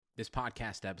This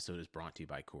podcast episode is brought to you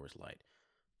by Coors Light.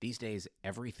 These days,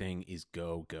 everything is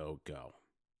go, go, go.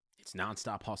 It's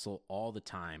nonstop hustle all the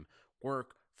time.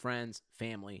 Work, friends,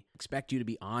 family expect you to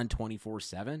be on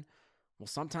 24/7. Well,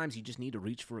 sometimes you just need to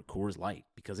reach for a Coors Light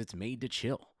because it's made to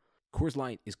chill. Coors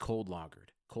Light is cold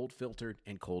lagered, cold filtered,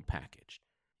 and cold packaged.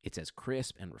 It's as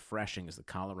crisp and refreshing as the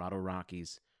Colorado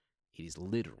Rockies. It is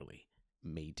literally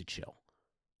made to chill.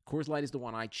 Coors Light is the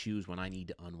one I choose when I need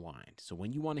to unwind. So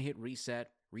when you want to hit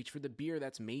reset, reach for the beer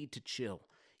that's made to chill.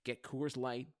 Get Coors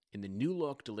Light in the new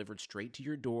look delivered straight to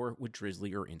your door with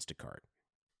Drizzly or Instacart.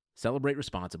 Celebrate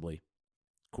responsibly.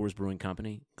 Coors Brewing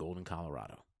Company, Golden,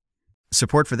 Colorado.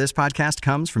 Support for this podcast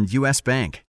comes from U.S.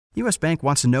 Bank. U.S. Bank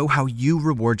wants to know how you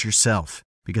reward yourself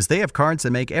because they have cards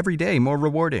that make every day more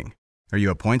rewarding. Are you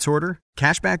a points hoarder,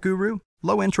 cashback guru,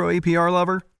 low intro APR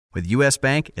lover? With U.S.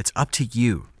 Bank, it's up to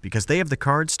you because they have the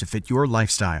cards to fit your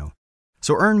lifestyle.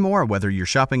 So earn more whether you're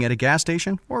shopping at a gas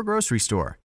station or a grocery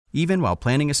store, even while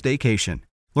planning a staycation.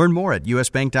 Learn more at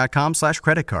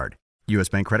usbank.com/credit card. U.S.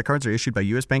 Bank credit cards are issued by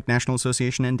U.S. Bank National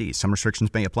Association ND. Some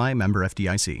restrictions may apply. Member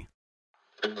FDIC.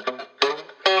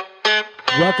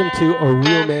 Welcome to A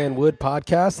Real Man Would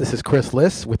podcast. This is Chris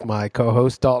Liss with my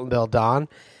co-host Dalton Del Don.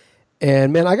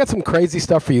 And man, I got some crazy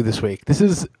stuff for you this week.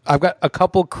 I've got a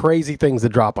couple crazy things to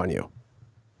drop on you.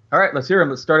 All right, let's hear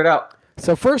them. Let's start it out.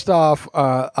 So first off,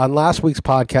 on last week's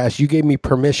podcast, you gave me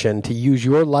permission to use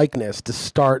your likeness to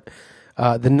start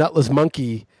the Nutless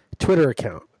Monkey Twitter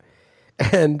account.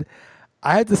 And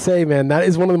I had to say, man, that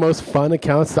is one of the most fun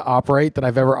accounts to operate that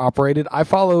I've ever operated. I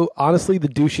follow, honestly, the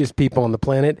douchiest people on the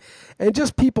planet and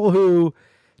just people who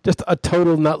just a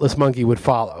total Nutless Monkey would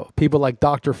follow. People like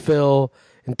Dr. Phil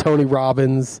and Tony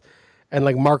Robbins and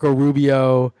like Marco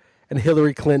Rubio and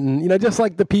Hillary Clinton. You know, just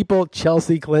like the people,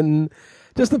 Chelsea Clinton,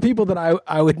 just the people that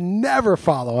I would never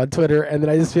follow on Twitter, and that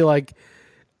I just feel like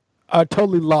a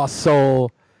totally lost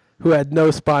soul who had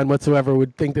no spine whatsoever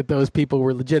would think that those people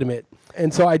were legitimate.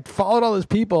 And so I followed all those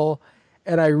people,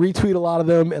 and I retweet a lot of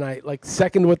them, and I like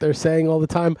second what they're saying all the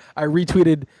time. I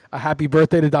retweeted a happy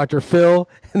birthday to Dr. Phil,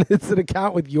 and it's an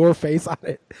account with your face on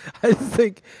it. I just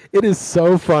think it is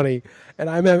so funny, and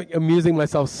I'm amusing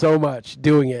myself so much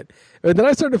doing it. And then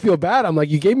I started to feel bad. I'm like,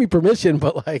 you gave me permission,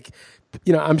 but like,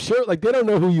 you know, I'm sure like they don't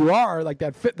know who you are, like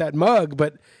that mug,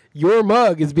 but your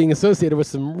mug is being associated with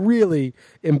some really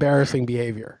embarrassing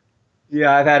behavior.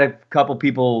 Yeah, I've had a couple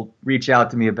people reach out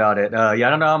to me about it. I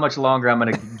don't know how much longer I'm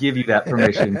going to give you that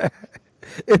permission.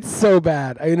 It's so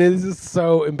bad. I mean, it is just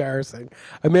so embarrassing.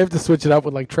 I may have to switch it up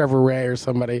with like Trevor Ray or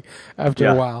somebody after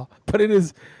a while. But it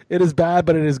is bad,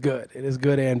 but it is good. It is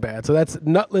good and bad. So that's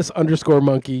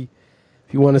Nutless_monkey.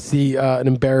 If you want to see an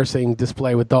embarrassing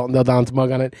display with Dalton Del Don's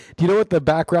mug on it. Do you know what the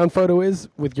background photo is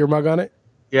with your mug on it?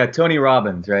 Yeah, Tony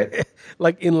Robbins, right?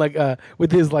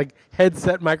 With his like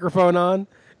headset microphone on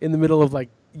in the middle of like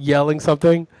yelling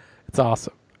something. It's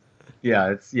awesome.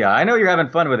 Yeah, I know you're having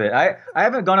fun with it. I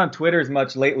haven't gone on Twitter as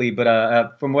much lately,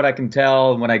 but from what I can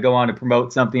tell, when I go on to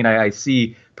promote something, I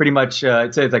see pretty much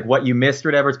it says like what you missed or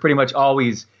whatever. It's pretty much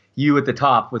always you at the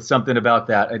top with something about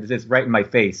that. It's just right in my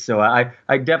face. So I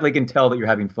definitely can tell that you're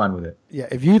having fun with it. Yeah,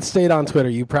 if you'd stayed on Twitter,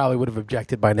 you probably would have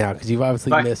objected by now because you've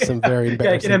obviously missed some very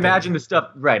embarrassing I can imagine things. the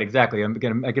stuff. Right, exactly. I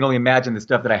can only imagine the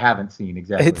stuff that I haven't seen.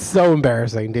 Exactly. It's so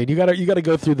embarrassing, dude. You gotta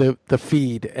go through the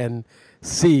feed and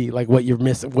see like what you're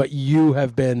missing, what you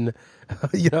have been,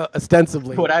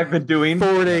 ostensibly what I've been doing,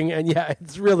 forwarding, and yeah,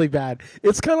 it's really bad.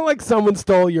 It's kind of like someone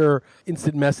stole your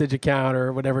instant message account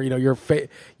or whatever, your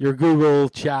Google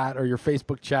chat or your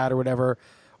Facebook chat or whatever,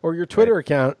 or your Twitter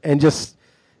account, and just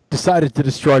decided to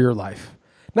destroy your life.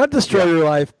 Not destroy your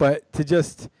life, but to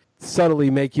just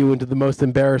subtly make you into the most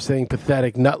embarrassing,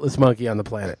 pathetic, nutless monkey on the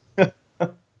planet.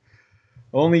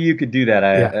 Only you could do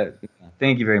that.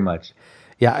 Thank you very much.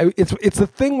 Yeah, it's a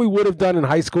thing we would have done in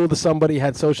high school to somebody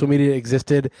had social media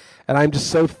existed, and I'm just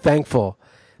so thankful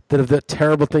that of the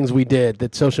terrible things we did,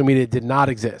 that social media did not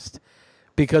exist,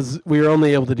 because we were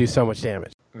only able to do so much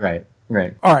damage. Right.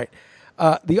 All right.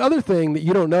 The other thing that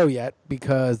you don't know yet,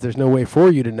 because there's no way for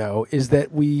you to know, is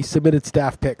that we submitted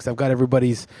staff picks. I've got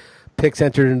everybody's picks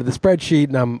entered into the spreadsheet,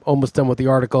 and I'm almost done with the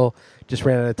article. Just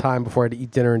ran out of time before I had to eat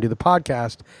dinner and do the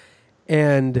podcast.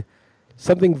 And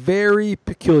something very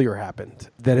peculiar happened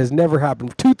that has never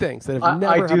happened. Two things that have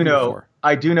never happened before.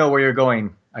 I do know where you're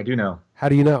going. I do know. How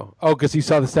do you know? Oh, because you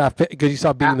saw the staff pick, because you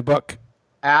saw being in the book.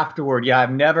 Afterward, yeah,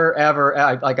 I've never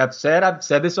ever like I've said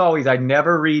this always. I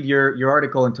never read your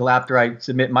article until after I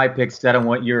submit my picks. I don't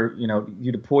want you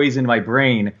to poison my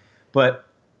brain. But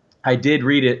I did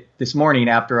read it this morning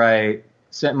after I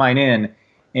sent mine in.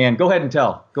 And go ahead and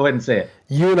say it.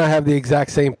 You and I have the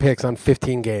exact same picks on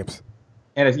 15 games.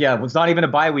 And it's not even a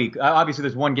bye week. Obviously,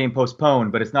 there's one game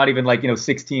postponed, but it's not even like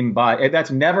 6-team bye. That's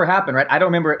never happened, right? I don't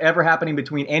remember it ever happening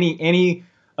between any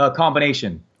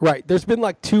combination. Right. There's been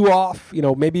like 2 off,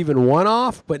 maybe even 1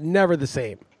 off, but never the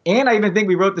same. And I even think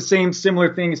we wrote the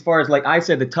similar thing as far as like I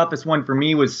said, the toughest one for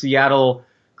me was Seattle,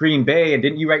 Green Bay. And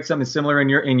didn't you write something similar in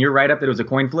your write up that it was a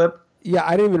coin flip? Yeah,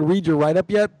 I didn't even read your write up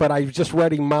yet, but I was just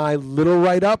writing my little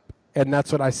write up. And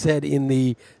that's what I said in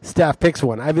the staff picks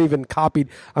one. I haven't even copied.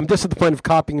 I'm just at the point of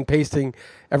copying and pasting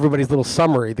everybody's little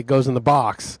summary that goes in the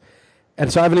box.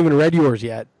 And so I haven't even read yours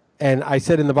yet. And I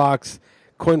said in the box,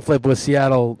 coin flip was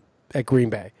Seattle at Green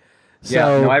Bay.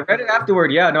 So, I read it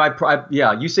afterward.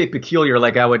 You say peculiar,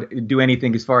 like I would do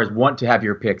anything as far as want to have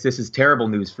your picks. This is terrible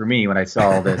news for me when I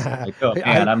saw all this. Like, oh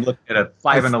man, I'm looking at a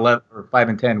 5-11 or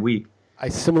 5-10 week. I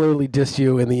similarly dissed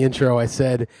you in the intro. I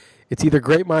said, it's either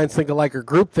great minds think alike or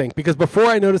groupthink. Because before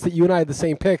I noticed that you and I had the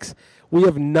same picks, we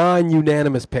have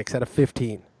non-unanimous picks out of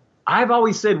 15. I've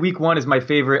always said week 1 is my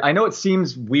favorite. I know it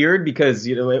seems weird because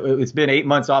it's been 8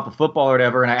 months off of football or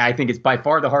whatever, and I think it's by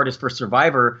far the hardest for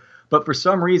Survivor. But for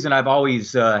some reason, I've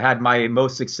always had my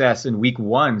most success in week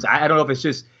 1s. I don't know if it's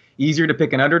just easier to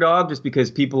pick an underdog just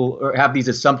because people have these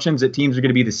assumptions that teams are going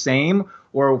to be the same,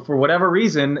 or for whatever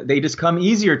reason, they just come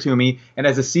easier to me. And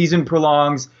as the season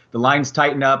prolongs, the lines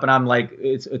tighten up, and I'm like,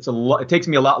 it takes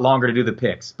me a lot longer to do the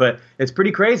picks. But it's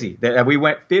pretty crazy that we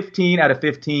went 15 out of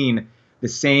 15, the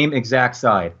same exact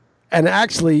side. And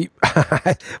actually,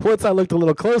 once I looked a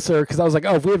little closer, because I was like,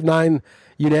 oh, if we have 9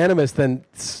 unanimous, then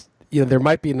there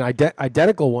might be an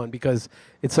identical one because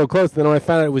it's so close. Then when I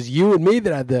found out it was you and me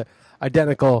that had the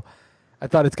identical, I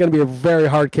thought it's going to be a very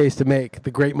hard case to make.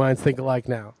 The great minds think alike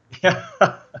now. Yeah.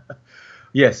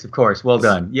 Yes, of course. Well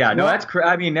done. Yeah, no,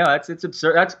 that's it's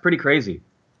absurd. That's pretty crazy.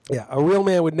 Yeah, a real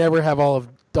man would never have all of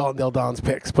Dalton Del Don's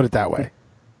picks, put it that way.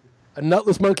 A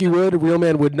nutless monkey would, a real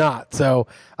man would not. So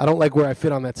I don't like where I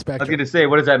fit on that spectrum. I was going to say,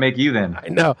 what does that make you then? I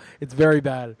know. It's very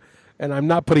bad. And I'm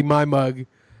not putting my mug.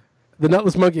 The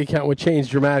nutless monkey account would change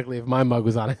dramatically if my mug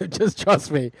was on it. Just trust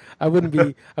me. I wouldn't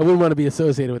want to be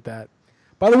associated with that.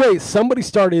 By the way, somebody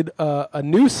started a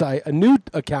new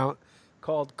account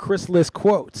called Chris Liss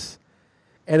Quotes.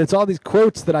 And it's all these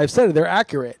quotes that I've said. They're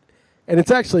accurate. And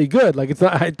it's actually good. Like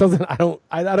I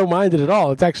don't mind it at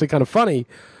all. It's actually kind of funny.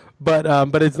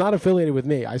 But it's not affiliated with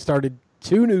me. I started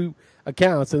 2 new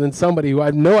accounts, and then somebody who I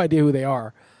have no idea who they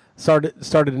are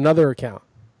started another account.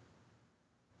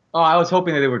 Oh, I was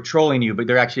hoping that they were trolling you, but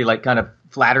they're actually like kind of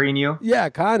flattering you. Yeah,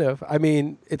 kind of. I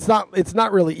mean, it's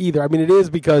not really either. I mean, it is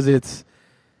because it's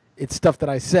stuff that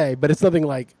I say, but it's nothing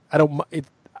like I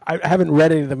haven't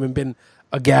read any of them and been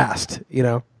aghast,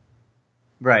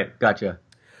 Right, gotcha.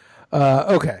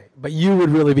 Okay, but you would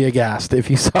really be aghast if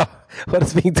you saw what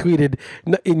is being tweeted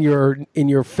in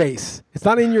your face. It's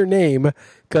not in your name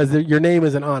because your name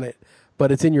isn't on it,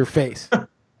 but it's in your face.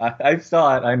 I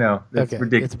saw it. I know. It's okay,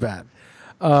 ridiculous. It's bad.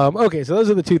 Okay, so those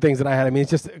are the 2 things that I had. I mean,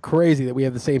 it's just crazy that we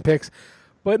have the same picks.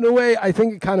 But in a way, I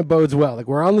think it kind of bodes well. Like,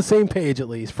 we're on the same page, at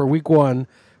least, for week 1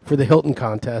 for the Hilton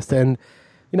contest. And,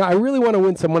 I really want to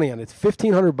win some money on it. It's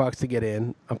 $1,500 to get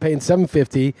in. I'm paying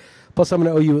 $750, plus I'm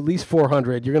going to owe you at least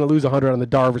 $400. You're going to lose $100 on the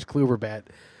Darvish Kluber bet.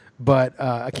 But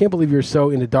I can't believe you're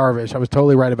so into Darvish. I was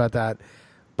totally right about that.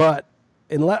 But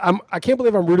I can't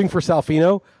believe I'm rooting for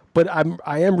Salfino, but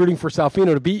I am rooting for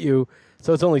Salfino to beat you.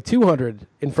 So it's only $200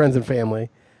 in friends and family.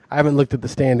 I haven't looked at the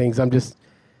standings. I'm just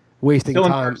wasting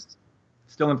time.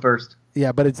 Still in first.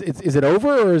 Yeah, but is it over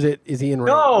or is he in range?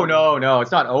 No,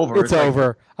 it's not over. It's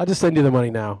over. I'll just send you the money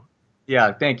now.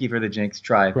 Yeah, thank you for the jinx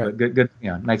try. Right. But good,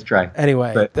 nice try.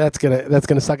 Anyway, but that's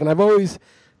gonna suck. And I've always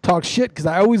talked shit because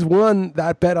I always won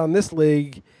that bet on this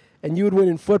league, and you would win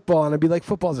in football, and I'd be like,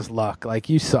 football's just luck. Like,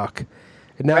 you suck.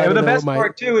 Now right, well, the best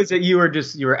part too is that you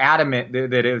were adamant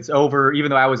that it's over,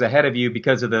 even though I was ahead of you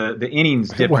because of the innings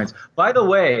difference. By the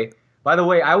way,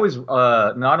 I was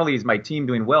not only is my team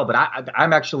doing well, but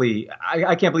I'm actually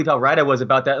I can't believe how right I was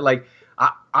about that. Like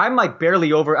I'm like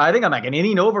barely over. I think I'm like an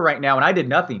inning over right now, and I did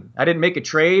nothing. I didn't make a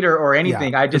trade or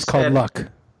anything. Yeah, I just it's called luck.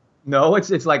 No,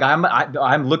 it's like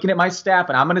I'm looking at my staff,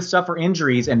 and I'm going to suffer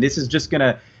injuries, and this is just going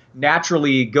to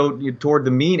naturally go toward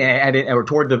the mean or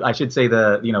toward the, I should say,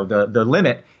 the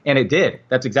limit, and it did.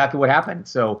 That's exactly what happened.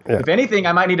 So if anything,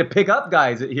 I might need to pick up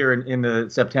guys here in the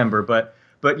September,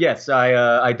 but yes,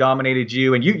 I dominated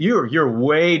you, and you're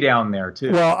way down there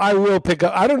too. Well, I will pick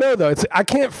up. I don't know though. I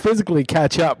can't physically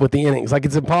catch up with the innings. Like,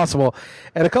 it's impossible.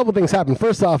 And a couple things happened.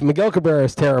 First off, Miguel Cabrera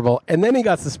is terrible, and then he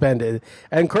got suspended,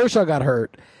 and Kershaw got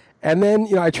hurt, and then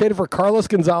I traded for Carlos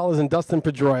Gonzalez and Dustin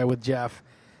Pedroia with Jeff.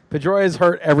 Pedroia is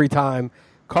hurt every time.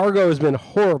 Cargo has been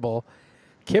horrible.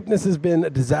 Kipnis has been a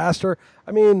disaster.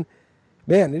 I mean,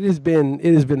 Man, it has been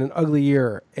an ugly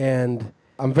year, and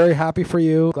I'm very happy for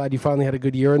you. Glad you finally had a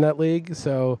good year in that league.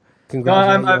 So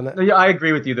congratulations on that. I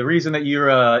agree with you. The reason that you're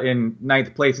in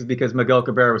ninth place is because Miguel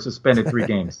Cabrera was suspended 3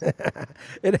 games.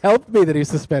 It helped me that he was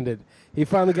suspended. He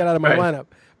finally got out of my lineup.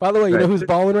 By the way, you know who's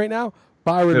balling right now?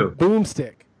 Byron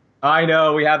Boomstick. I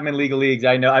know, we have him in legal leagues.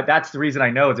 I know that's the reason I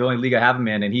know. It's the only league I have him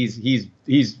in, and he's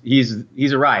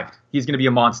arrived. He's going to be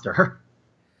a monster.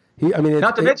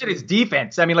 Not to mention his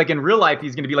defense. I mean, like in real life,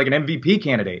 he's going to be like an MVP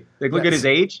candidate. Like, look at his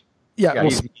age. Yeah,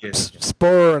 well,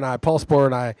 Paul Sporer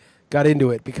and I got into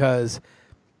it because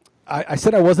I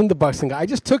said I wasn't the Buxton guy. I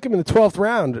just took him in the 12th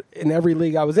round in every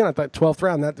league I was in. I thought 12th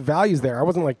round, that value's there. I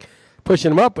wasn't like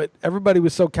pushing him up, but everybody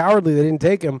was so cowardly they didn't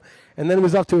take him. And then it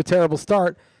was off to a terrible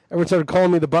start. Everyone started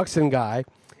calling me the Buxton guy,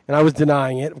 and I was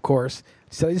denying it, of course.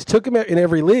 So I just took him in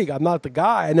every league. I'm not the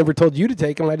guy. I never told you to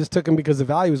take him. I just took him because the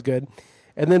value was good.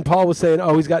 And then Paul was saying,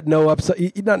 he's got no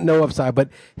upside. Not no upside, but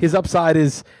his upside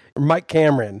is Mike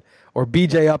Cameron or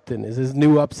B.J. Upton is his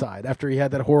new upside after he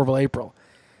had that horrible April.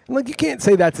 And like, you can't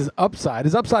say that's his upside.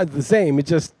 His upside's the same. It's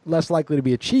just less likely to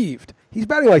be achieved. He's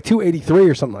batting like 283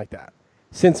 or something like that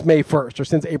since May 1st or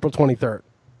since April 23rd.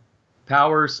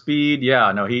 Power, speed,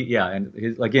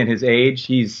 and his age,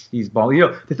 he's balling.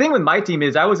 The thing with my team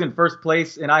is I was in first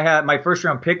place, and I had my first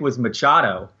round pick was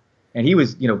Machado, and he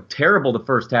was terrible the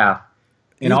first half.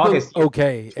 In August,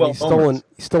 okay, and he's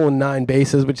stolen 9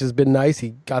 bases, which has been nice. He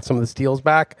got some of the steals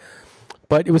back,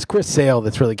 but it was Chris Sale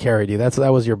that's really carried you. That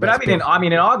was your best. But in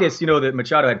August, that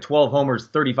Machado had 12 homers,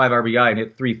 35 RBI, and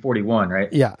hit 341,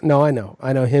 right? Yeah, no, I know.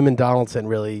 Him and Donaldson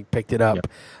really picked it up. Yep.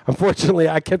 Unfortunately,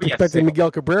 I kept expecting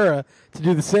Miguel Cabrera to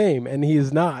do the same, and he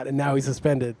is not, and now he's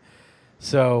suspended.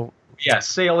 So yeah,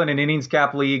 Sale in an innings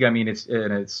cap league. It's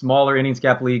in a smaller innings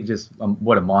cap league. Just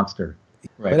what a monster.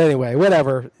 Right. But anyway,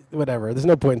 whatever. There's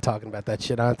no point in talking about that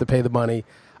shit. I don't have to pay the money.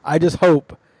 I just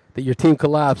hope that your team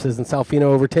collapses and Salfino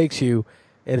overtakes you,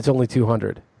 and it's only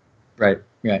 200. Right.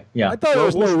 Yeah. I thought there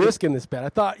was no risk in this bet. I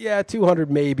thought,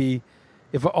 200 maybe.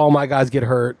 If all my guys get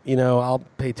hurt, I'll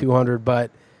pay 200.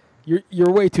 But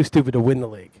you're way too stupid to win the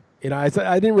league. I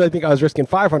didn't really think I was risking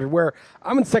 500. Where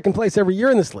I'm in second place every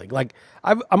year in this league. Like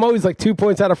I'm always like 2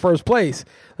 points out of first place.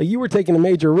 Like you were taking a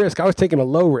major risk. I was taking a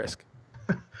low risk.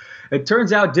 It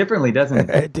turns out differently, doesn't it?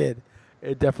 It did.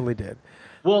 It definitely did.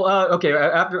 Well, okay.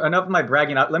 After enough of my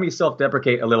bragging, let me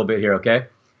self-deprecate a little bit here, okay?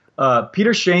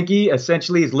 Peter Shanky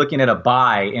essentially is looking at a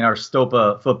bye in our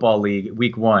Stopa Football League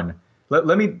Week 1.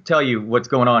 Let me tell you what's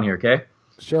going on here, okay?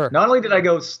 Sure. Not only did I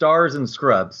go stars and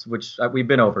scrubs, which we've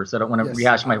been over, so I don't want to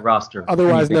rehash my roster.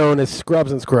 Otherwise known as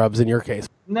scrubs and scrubs in your case.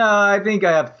 No, I think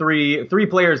I have three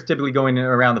players typically going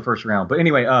around the first round. But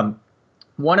anyway,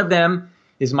 one of them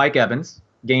is Mike Evans.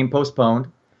 Game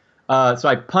postponed. So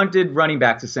I punted running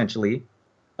backs essentially.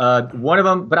 One of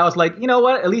them, but I was like, you know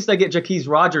what? At least I get Jaquez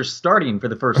Rogers starting for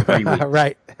the first 3 weeks.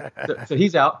 Right. so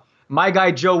he's out. My guy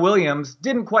Joe Williams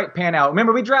didn't quite pan out.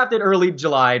 Remember, we drafted early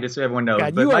July, just so everyone knows.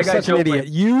 God, you are such an idiot.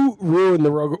 You ruined the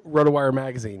RotoWire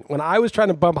magazine. When I was trying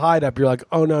to bump Hyde up, you're like,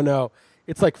 oh, no.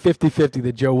 It's like 50-50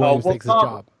 that Joe Williams takes his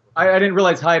job. I didn't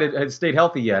realize Hyde had stayed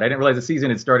healthy yet. I didn't realize the season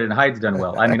had started and Hyde's done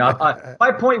well.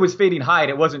 My point was fading Hyde.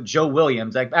 It wasn't Joe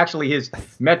Williams. Actually, his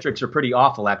metrics are pretty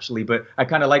awful, actually. But I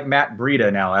kind of like Matt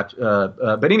Breida now.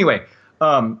 But anyway,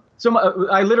 so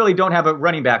I literally don't have a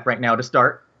running back right now to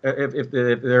start if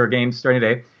there are games starting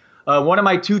today. One of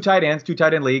my two tight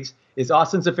end leagues is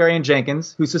Austin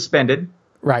Safarian-Jenkins, who's suspended.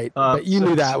 Right, but you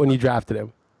knew that when you drafted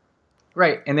him.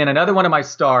 Right, and then another one of my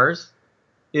stars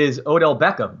is Odell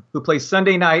Beckham, who plays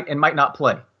Sunday night and might not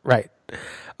play. Right.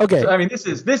 Okay. So,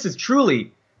 this is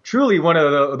truly one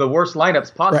of the worst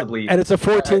lineups possibly. Right. And it's a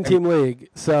 14-team league,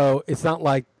 so it's not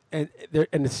like and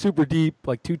it's super deep,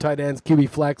 like 2 tight ends, QB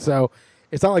flex. So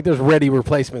it's not like there's ready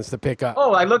replacements to pick up.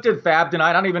 Oh, I looked at Fab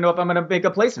tonight. I don't even know if I'm going to make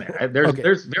a placement.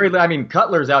 There's very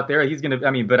Cutler's out there. He's going to.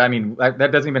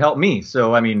 That doesn't even help me.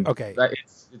 So okay.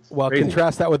 It's crazy.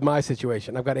 Contrast that with my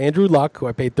situation. I've got Andrew Luck, who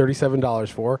I paid $37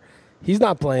 for. He's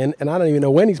not playing, and I don't even know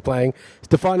when he's playing.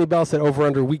 Stephanie Bell said over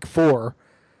under week 4.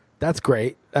 That's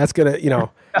great. That's gonna,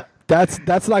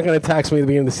 that's not gonna tax me at the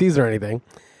beginning of the season or anything.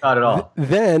 Not at all.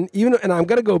 Then and I'm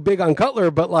gonna go big on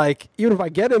Cutler, but even if I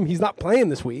get him, he's not playing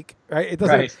this week, right? It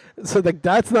doesn't. Right. So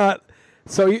that's not.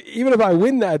 So even if I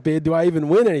win that bid, do I even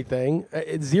win anything?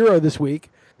 It's 0 this week.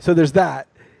 So there's that.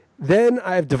 Then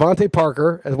I have Devontae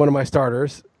Parker as one of my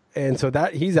starters, and so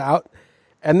that he's out.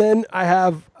 And then I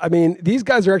have, these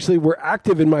guys were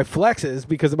active in my flexes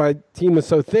because my team was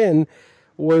so thin,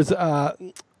 was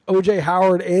O.J.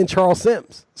 Howard and Charles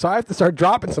Sims. So I have to start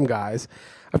dropping some guys.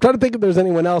 I'm trying to think if there's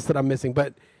anyone else that I'm missing,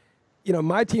 but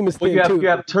my team is Well, thin too. you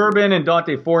have Turbin and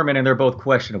Dante Foreman, and they're both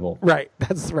questionable. Right,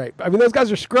 that's right. I mean, those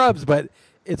guys are scrubs, but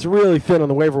it's really thin on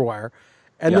the waiver wire.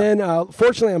 And then,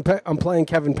 fortunately, I'm playing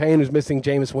Kevin Payne, who's missing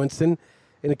Jameis Winston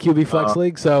in a QB flex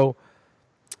league. So,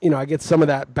 I get some of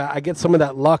that I get some of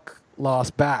that luck loss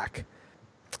back.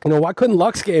 Why couldn't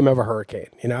Luck's game have a hurricane?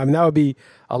 That would be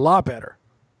a lot better.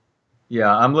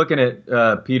 Yeah, I'm looking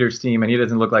at Peter's team, and he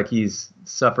doesn't look like he's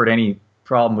suffered any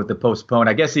problem with the postpone.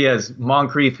 I guess he has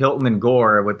Moncrief, Hilton, and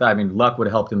Gore. Luck would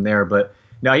have helped him there, but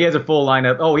no, he has a full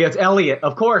lineup. Oh, he has Elliott,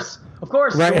 of course.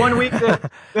 Right. The 1 week.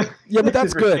 Yeah, but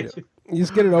that's good. You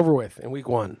just get it over with in week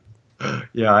 1.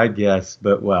 Yeah, I guess.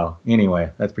 But, well,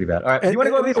 anyway, that's pretty bad. All right, you want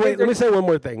to go with these? Wait, let me say one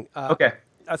more thing. Okay.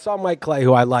 I saw Mike Clay,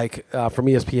 who I like from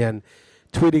ESPN,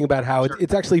 tweeting about how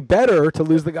it's actually better to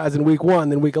lose the guys in week 1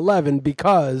 than week 11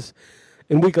 because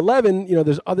in week 11,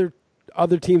 there's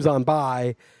other teams on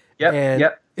bye, and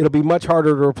it'll be much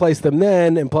harder to replace them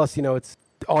then. And plus, it's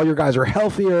all your guys are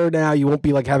healthier now. You won't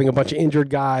be like having a bunch of injured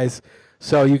guys,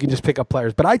 so you can just pick up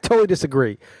players. But I totally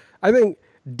disagree. I think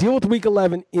deal with week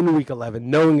 11 in week 11,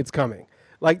 knowing it's coming.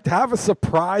 Like, to have a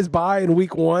surprise bye in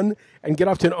week 1 and get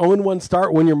off to an 0-1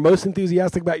 start when you're most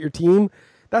enthusiastic about your team,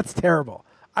 that's terrible.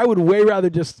 I would way rather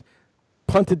just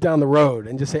punt it down the road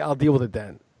and just say, I'll deal with it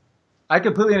then. I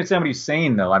completely understand what he's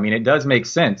saying, though. I mean, it does make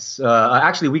sense.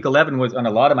 Actually, week 11 was on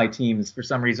a lot of my teams. For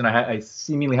some reason, I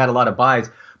seemingly had a lot of buys.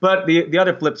 But the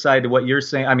other flip side to what you're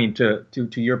saying, to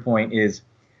your point, is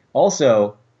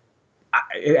also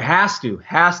it has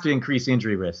to increase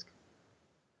injury risk.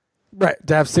 Right,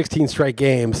 to have 16 straight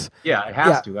games. Yeah, it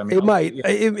has to. It might.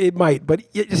 It might.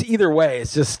 But just either way,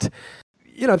 it's just,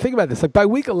 think about this. Like, by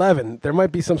week 11, there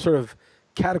might be some sort of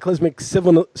cataclysmic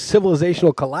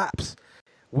civilizational collapse.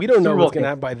 We don't know what's going to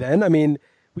happen by then. I mean,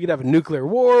 we could have a nuclear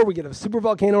war. We could have a super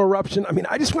volcano eruption. I mean,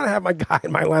 I just want to have my guy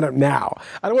in my lineup now.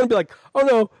 I don't want to be like, oh,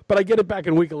 no, but I get it back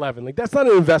in week 11. Like, that's not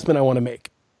an investment I want to make.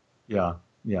 Yeah,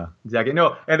 exactly.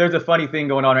 No, and there's a funny thing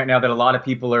going on right now that a lot of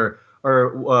people are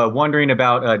wondering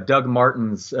about Doug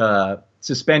Martin's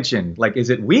suspension. Like, is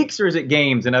it weeks or is it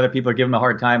games? And other people are giving him a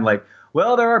hard time. Like,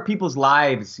 well, there are people's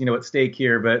lives, at stake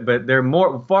here, but they're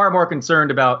far more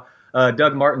concerned about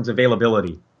Doug Martin's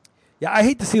availability. Yeah, I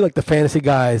hate to see like the fantasy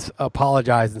guys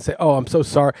apologize and say, "Oh, I'm so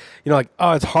sorry."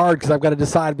 Oh, it's hard because I've got to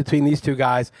decide between these two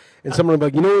guys. And someone will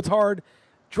be like, "It's hard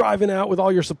driving out with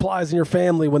all your supplies and your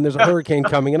family when there's a hurricane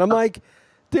coming." And I'm like,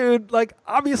 dude, like,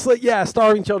 obviously, yeah,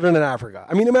 starving children in Africa.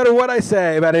 I mean, no matter what I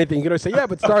say about anything, you can always say, yeah,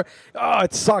 but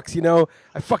it sucks,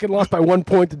 I fucking lost by 1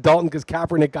 point to Dalton because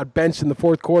Kaepernick got benched in the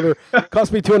fourth quarter.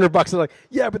 Cost me $200. I'm like,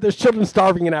 yeah, but there's children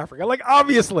starving in Africa. Like,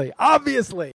 obviously.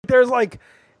 There's, like,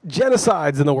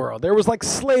 genocides in the world. There was, like,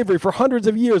 slavery for hundreds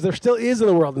of years. There still is in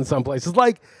the world in some places.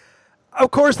 Like, of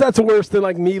course that's worse than,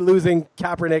 like, me losing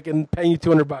Kaepernick and paying you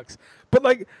 $200. But,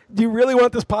 like, do you really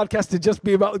want this podcast to just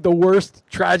be about, like, the worst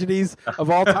tragedies of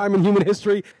all time in human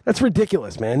history? That's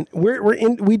ridiculous, man.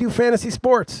 We do fantasy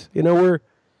sports.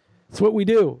 It's what we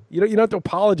do. You don't have to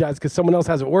apologize because someone else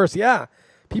has it worse. Yeah,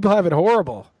 people have it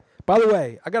horrible. By the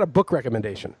way, I got a book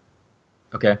recommendation.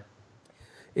 Okay.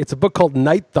 It's a book called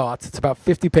Night Thoughts. It's about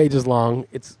 50 pages long.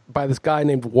 It's by this guy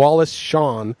named Wallace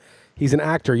Shawn. He's an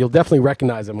actor. You'll definitely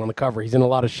recognize him on the cover. He's in a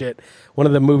lot of shit. One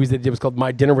of the movies that he did was called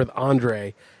My Dinner with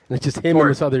Andre. And it's just him and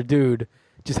this other dude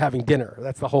just having dinner.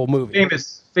 That's the whole movie.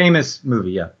 Famous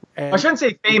movie, yeah. And I shouldn't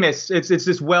say famous. It's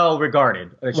just well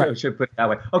regarded. I should put it that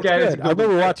way. Okay, I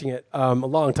remember watching it a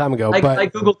long time ago. I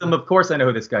Googled him. Of course I know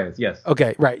who this guy is, yes.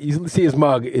 Okay, right. You see his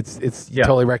mug. You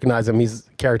totally recognize him. He's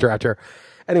a character actor.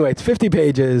 Anyway, it's 50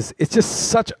 pages. It's just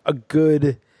such a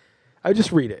good... I would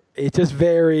just read it. It's just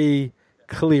very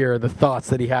clear, the thoughts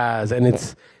that he has. And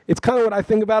it's kind of what I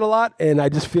think about a lot. And I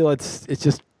just feel it's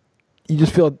just... You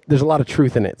just feel there's a lot of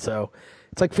truth in it. So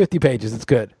it's like 50 pages. It's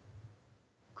good.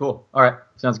 Cool. All right.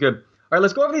 Sounds good. All right.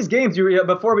 Let's go over these games.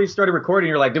 Before we started recording,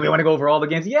 you're like, do we want to go over all the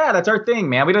games? Yeah, that's our thing,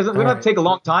 man. We don't have to take a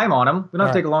long time on them. We don't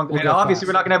have to take a long time. And obviously,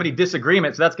 we're not going to have any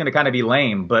disagreements. So that's going to kind of be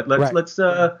lame. But let's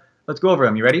go over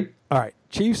them. You ready? All right.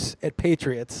 Chiefs at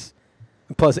Patriots,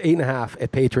 plus 8.5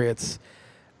 at Patriots.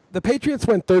 The Patriots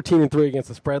went 13-3 against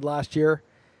the spread last year.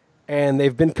 And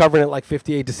they've been covering it like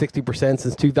 58 to 60%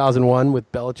 since 2001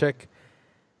 with Belichick.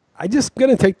 I'm just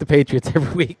gonna take the Patriots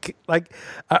every week. Like,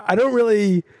 I don't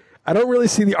really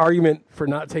see the argument for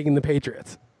not taking the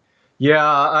Patriots. Yeah,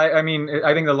 I mean,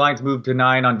 I think the line's moved to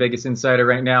 9 on Vegas Insider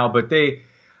right now, but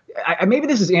maybe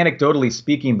this is anecdotally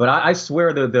speaking, but I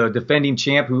swear the defending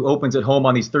champ who opens at home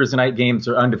on these Thursday night games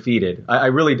are undefeated. I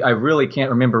really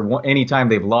can't remember any time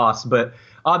they've lost, but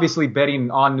obviously betting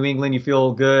on New England, you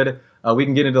feel good. We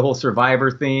can get into the whole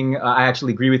survivor thing. I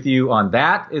actually agree with you on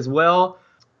that as well.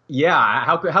 Yeah,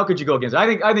 how could you go against it?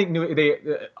 I think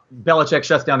Belichick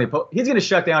shuts down he's going to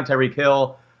shut down Tyreek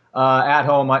Hill at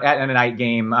home at a night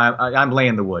game. I'm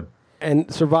laying the wood.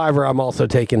 And Survivor, I'm also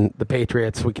taking the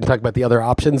Patriots. We can talk about the other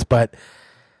options, but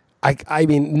I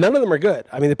mean, none of them are good.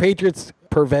 I mean, the Patriots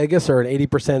per Vegas are an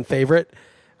 80% favorite,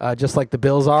 just like the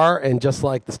Bills are and just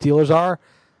like the Steelers are.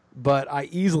 But I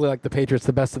easily like the Patriots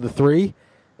the best of the three.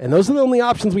 And those are the only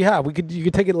options we have. You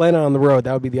could take Atlanta on the road.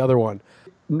 That would be the other one.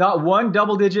 Not one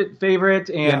double-digit favorite,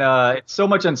 and it's so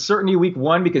much uncertainty week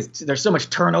one because there's so much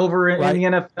turnover in the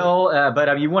NFL.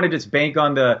 But you want to just bank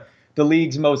on the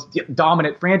league's most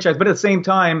dominant franchise. But at the same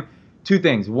time, two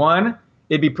things. One,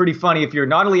 it'd be pretty funny if you're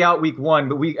not only out week one,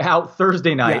 but out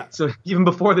Thursday night. Yeah. So even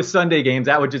before the Sunday games,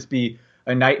 that would just be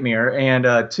a nightmare.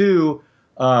 And two,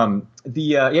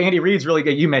 Andy Reid's really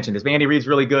good. You mentioned this, but Andy Reid's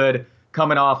really good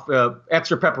coming off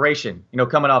extra preparation,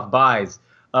 coming off buys.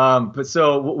 But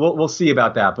so we'll see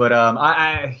about that. But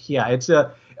it's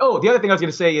the other thing I was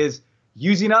going to say is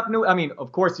using up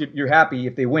of course you're happy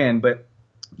if they win, but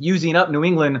using up New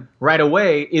England right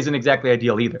away isn't exactly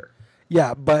ideal either.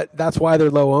 Yeah, but that's why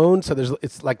they're low owned. So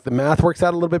it's like the math works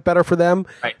out a little bit better for them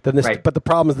than this. Right. But the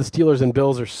problem is the Steelers and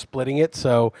Bills are splitting it.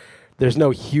 So there's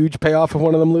no huge payoff if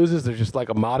one of them loses. There's just like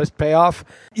a modest payoff.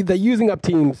 The using up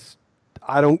teams,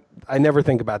 I never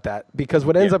think about that because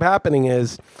what ends up happening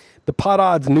is the pot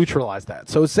odds neutralize that.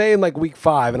 So say in like week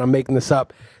 5, and I'm making this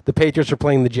up, the Patriots are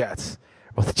playing the Jets.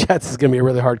 Well, the Jets is going to be a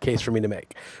really hard case for me to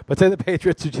make. But say the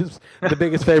Patriots are just the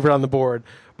biggest favorite on the board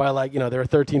by they're a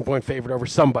 13-point favorite over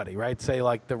somebody, right? Say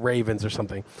like the Ravens or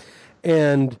something.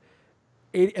 And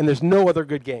there's no other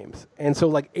good games. And so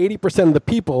like 80% of the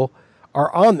people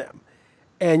are on them.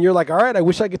 And you're like, all right, I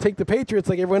wish I could take the Patriots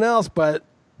like everyone else, but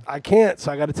I can't,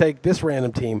 so I got to take this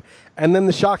random team. And then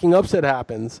the shocking upset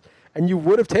happens, and you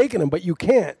would have taken them, but you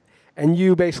can't. And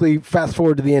you basically fast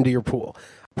forward to the end of your pool.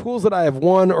 Pools that I have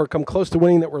won or come close to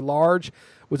winning that were large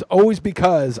was always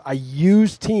because I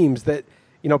used teams that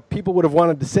people would have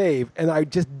wanted to save, and I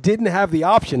just didn't have the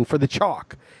option for the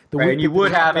chalk. And you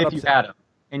would have if you had them.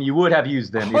 And you would have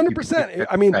used them. 100%.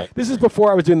 I mean, This is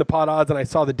before I was doing the pot odds and I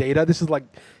saw the data. This is like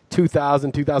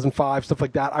 2000, 2005, stuff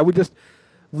like that. I would just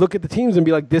look at the teams and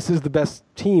be like, this is the best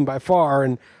team by far,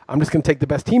 and I'm just going to take the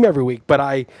best team every week. But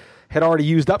I had already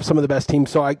used up some of the best teams,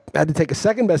 so I had to take a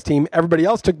second best team. Everybody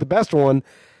else took the best one,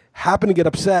 happened to get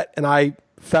upset, and I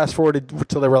fast-forwarded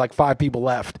until there were like 5 people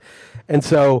left. And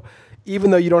so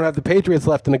even though you don't have the Patriots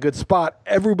left in a good spot,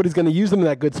 everybody's going to use them in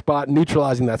that good spot,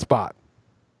 neutralizing that spot.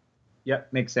 Yep,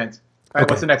 makes sense. All right,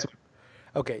 What's the next one?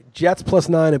 Okay, Jets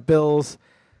 +9 at Bills.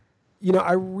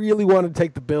 I really wanted to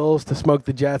take the Bills to smoke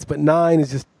the Jets, but 9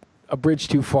 is just a bridge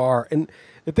too far. And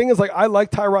the thing is, I like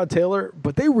Tyrod Taylor,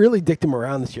 but they really dicked him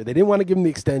around this year. They didn't want to give him the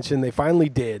extension. They finally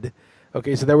did.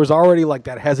 Okay, so there was already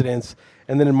that hesitance.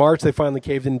 And then in March, they finally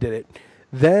caved in and did it.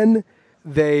 Then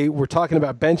they were talking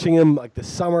about benching him this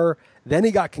summer. Then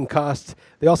he got concussed.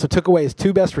 They also took away his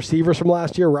 2 best receivers from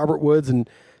last year, Robert Woods and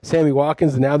Sammy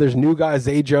Watkins. And now there's new guys,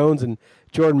 Zay Jones and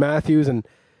Jordan Matthews. And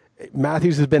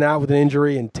Matthews has been out with an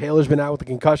injury, and Taylor's been out with a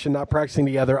concussion, not practicing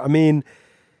together. I mean,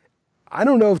 I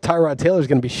don't know if Tyrod Taylor's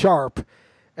going to be sharp.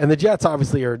 And the Jets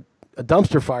obviously are a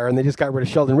dumpster fire, and they just got rid of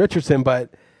Sheldon Richardson.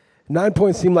 But 9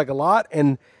 points seemed like a lot.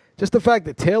 And just the fact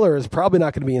that Taylor is probably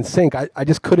not going to be in sync, I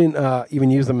just couldn't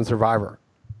even use them in Survivor.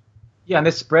 Yeah, and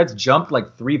this spread's jumped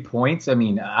 3 points. I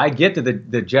mean, I get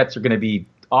that the Jets are going to be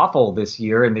awful this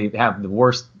year, and they have the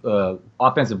worst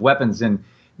offensive weapons in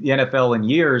the NFL in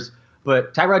years.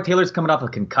 But Tyrod Taylor's coming off a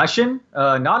concussion.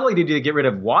 Not only did they get rid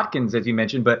of Watkins, as you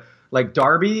mentioned, but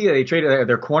Darby, they traded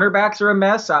their cornerbacks are a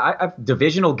mess.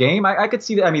 Divisional game. I could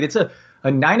see that. I mean, it's a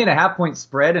 9.5 point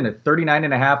spread and a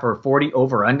 39.5 or 40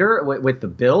 over under with the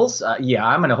Bills. I'm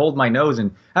going to hold my nose,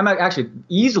 and I'm actually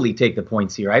easily take the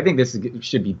points here. I think this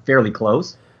should be fairly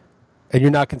close. And you're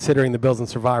not considering the Bills in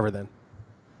Survivor then?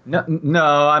 No,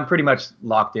 I'm pretty much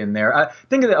locked in there.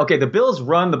 Think of it. Okay, the Bills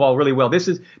run the ball really well.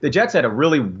 The Jets had a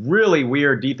really, really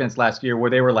weird defense last year where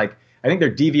they were I think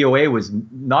their DVOA was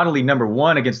not only number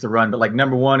 1 against the run, but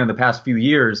number 1 in the past few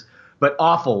years, but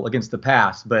awful against the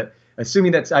pass. But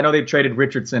assuming I know they've traded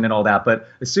Richardson and all that, but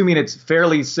assuming it's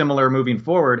fairly similar moving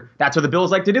forward, that's what the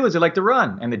Bills like to do is they like to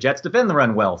run, and the Jets defend the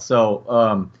run well. So,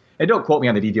 and don't quote me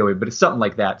on the DVOA, but it's something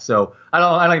like that. So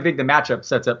I don't think the matchup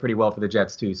sets up pretty well for the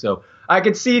Jets too. So I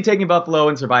could see taking Buffalo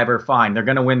and Survivor. Fine, they're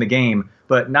going to win the game,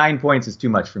 but 9 points is too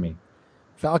much for me.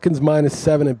 Falcons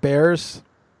 -7 at Bears.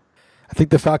 I think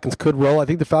the Falcons could roll. I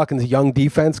think the Falcons' young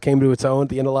defense came to its own at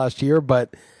the end of last year,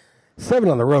 but 7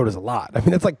 on the road is a lot. I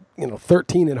mean, it's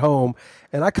 13 at home,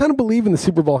 and I kind of believe in the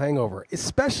Super Bowl hangover,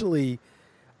 especially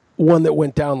one that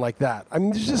went down like that. I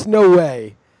mean, there's just no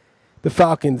way the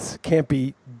Falcons can't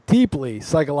be deeply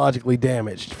psychologically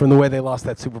damaged from the way they lost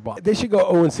that Super Bowl. They should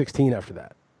go 0-16 after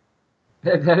that.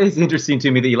 That is interesting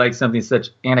to me that you like something such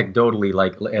anecdotally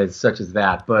such as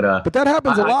that. But that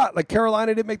happens a lot. Like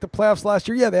Carolina didn't make the playoffs last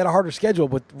year. Yeah, they had a harder schedule,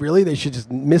 but really they should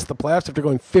just miss the playoffs after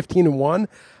going 15-1. I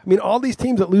mean, all these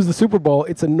teams that lose the Super Bowl,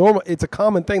 it's a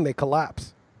common thing. They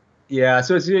collapse. Yeah,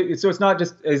 so it's not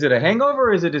just, is it a hangover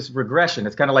or is it just regression?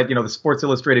 It's kind of like, the Sports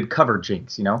Illustrated cover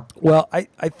jinx, Well, I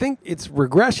think it's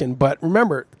regression, but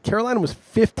remember, Carolina was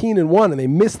 15-1 and they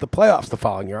missed the playoffs the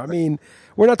following year. I mean,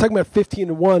 we're not talking about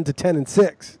 15-1 to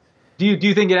 10-6. Do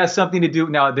you think it has something to do,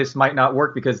 now this might not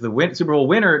work because the Super Bowl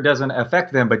winner doesn't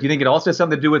affect them, but do you think it also has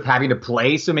something to do with having to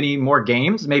play so many more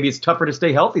games? Maybe it's tougher to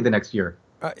stay healthy the next year.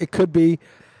 It could be.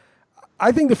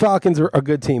 I think the Falcons are a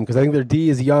good team because I think their D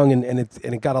is young and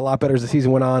it got a lot better as the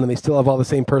season went on, and they still have all the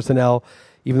same personnel,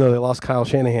 even though they lost Kyle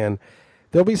Shanahan.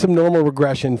 There'll be some normal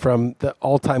regression from the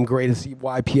all-time greatest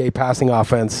YPA passing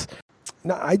offense.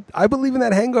 No, I believe in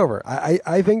that hangover.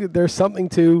 I think that there's something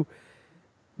to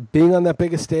being on that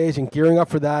biggest stage and gearing up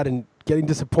for that and getting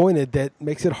disappointed that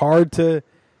makes it hard to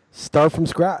start from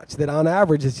scratch. That on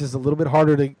average, it's just a little bit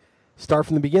harder to start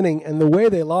from the beginning. And the way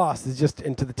they lost is just,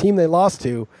 and to the team they lost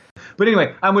to. But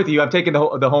anyway, I'm with you. I'm taking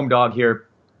the home dog here.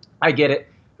 I get it.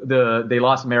 They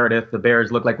lost Meredith. The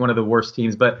Bears look like one of the worst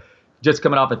teams, but just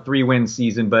coming off a 3-win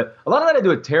season. But a lot of that had to do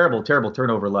with terrible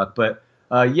turnover luck. But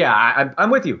yeah,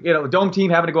 I'm with you. Dome team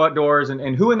having to go outdoors,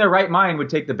 and who in their right mind would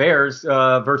take the Bears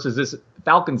versus this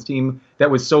Falcons team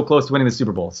that was so close to winning the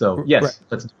Super Bowl? So yes, right.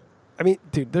 Let's. I mean,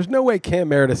 dude, there's no way Cam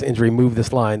Meredith's injury moved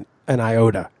this line an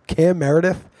iota. Cam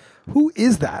Meredith, who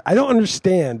is that? I don't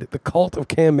understand the cult of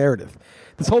Cam Meredith.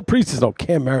 This whole preseason,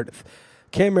 Cam Meredith.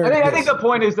 I think the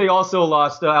point is they also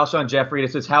lost Alshon Jeffrey.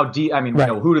 It's just how deep. I mean, right.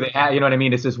 Who do they have? You know what I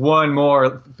mean? It's just one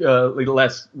more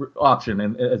less option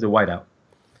as a wideout.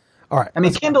 All right. I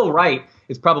mean, Kendall Wright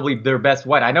is probably their best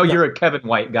white. I know you're a Kevin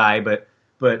White guy, but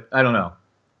I don't know.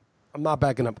 I'm not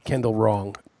backing up Kendall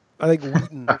wrong. I think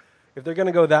Wheaton, if they're going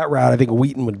to go that route, I think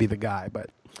Wheaton would be the guy. But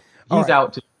he's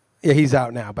out too. Yeah, he's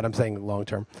out now, but I'm saying long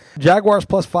term. Jaguars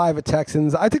 +5 at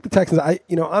Texans. I think the Texans,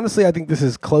 honestly, I think this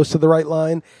is close to the right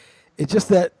line. It's just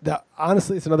that,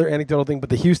 honestly, it's another anecdotal thing,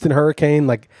 but the Houston Hurricane,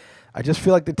 I just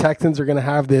feel like the Texans are going to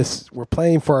have this, we're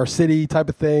playing for our city type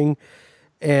of thing,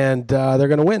 and they're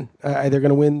going to win. They're going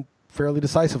to win fairly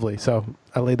decisively, so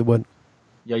I laid the wood.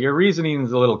 Yeah, your reasoning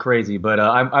is a little crazy, but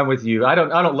I'm with you. I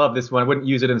don't love this one. I wouldn't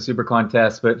use it in the Super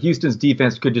Contest, but Houston's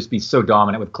defense could just be so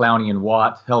dominant with Clowney and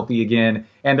Watt healthy again,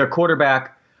 and their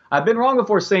quarterback. I've been wrong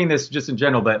before saying this just in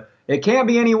general, but it can't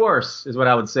be any worse, is what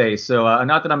I would say. So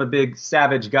not that I'm a big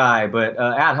Savage guy, but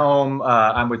at home,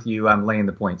 I'm with you. I'm laying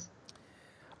the points.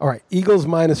 All right, Eagles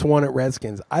 -1 at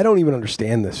Redskins. I don't even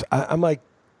understand this. I'm like,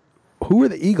 who are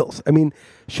the Eagles? I mean,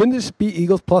 shouldn't this be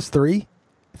Eagles +3?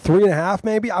 3.5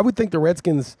 maybe? I would think the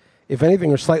Redskins, if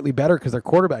anything, are slightly better because their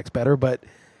quarterback's better, but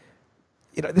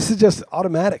this is just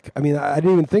automatic. I mean, I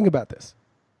didn't even think about this.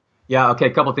 Yeah, okay, a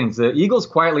couple things. The Eagles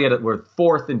quietly were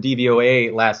 4th in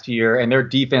DVOA last year, and their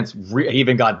defense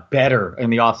even got better in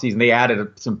the offseason. They added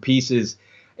some pieces,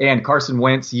 and Carson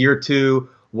Wentz, year 2,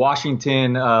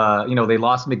 Washington, they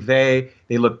lost McVay.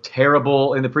 They looked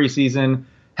terrible in the preseason.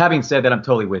 Having said that, I'm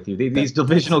totally with you. These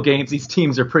divisional games, these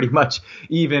teams are pretty much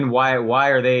even. Why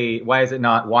is it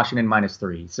not Washington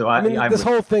 -3? So this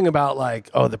whole thing about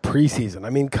the preseason. I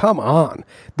mean, come on.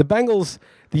 The Bengals,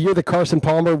 the year that Carson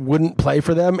Palmer wouldn't play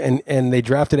for them, and they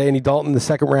drafted Andy Dalton in the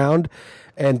 2nd round,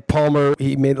 and Palmer,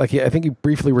 I think he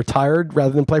briefly retired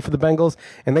rather than play for the Bengals,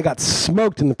 and they got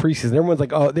smoked in the preseason. Everyone's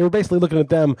like, they were basically looking at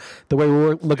them the way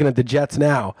we're looking at the Jets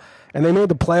now, and they made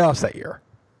the playoffs that year.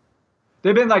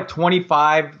 They've been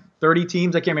 25, 30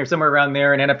 teams, I can't remember, somewhere around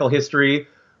there in NFL history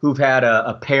who've had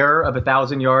a pair of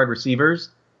 1,000-yard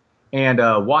receivers. And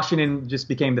Washington just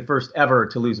became the first ever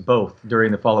to lose both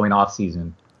during the following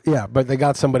offseason. Yeah, but they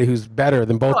got somebody who's better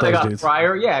than both those dudes.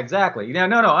 Pryor, yeah, exactly. No,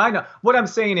 I know. What I'm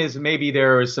saying is maybe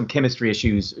there was some chemistry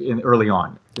issues early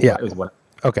on.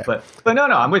 Okay. But no,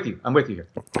 I'm with you. I'm with you here.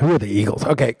 Who are the Eagles?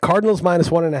 Okay, Cardinals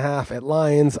 -1.5 at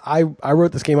Lions. I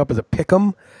wrote this game up as a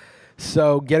pick'em.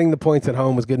 So getting the points at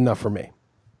home was good enough for me.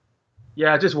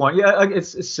 Yeah, just one. Yeah,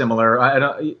 it's similar.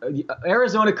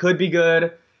 Arizona could be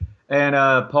good, and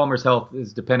Palmer's health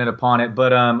is dependent upon it.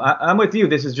 But I'm with you.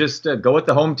 This is just go with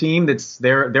the home team.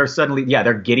 They're suddenly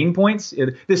they're getting points.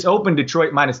 This opened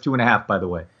Detroit -2.5, by the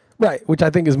way. Right, which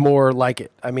I think is more like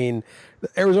it. I mean,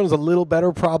 Arizona's a little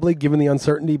better probably given the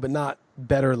uncertainty, but not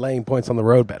better laying points on the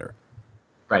road better.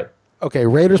 Right. Okay,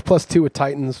 Raiders +2 at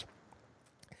Titans.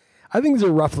 I think these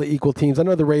are roughly equal teams. I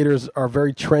know the Raiders are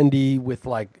very trendy with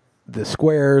the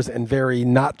squares and very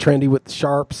not trendy with the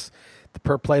sharps. The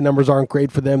per play numbers aren't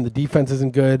great for them. The defense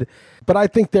isn't good. But I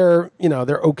think they're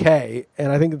okay.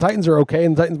 And I think the Titans are okay,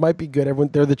 and the Titans might be good.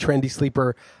 They're the trendy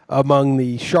sleeper among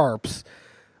the sharps.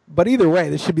 But either way,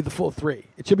 this should be the full 3.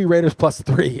 It should be Raiders plus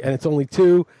 3, and it's only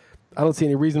 2. I don't see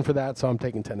any reason for that, so I'm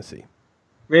taking Tennessee.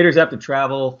 Raiders have to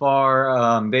travel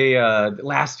far. They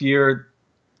last year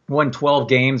won 12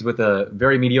 games with a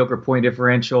very mediocre point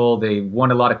differential. They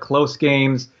won a lot of close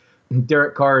games.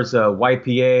 Derek Carr's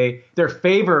YPA. They're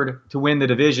favored to win the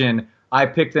division. I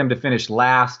picked them to finish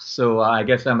last, so I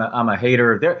guess I'm a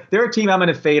hater. They're a team I'm going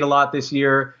to fade a lot this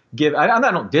year. I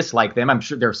don't dislike them. I'm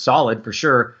sure they're solid for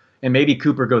sure. And maybe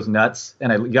Cooper goes nuts,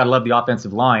 and you got to love the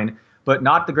offensive line, but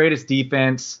not the greatest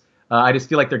defense. I just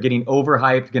feel like they're getting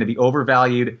overhyped, going to be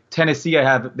overvalued. Tennessee, I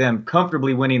have them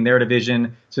comfortably winning their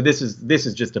division, so this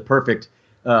is just a perfect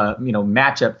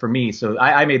matchup for me. So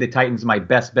I made the Titans my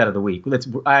best bet of the week.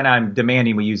 And I'm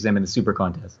demanding we use them in the Super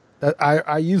Contest.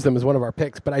 I use them as one of our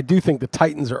picks, but I do think the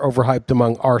Titans are overhyped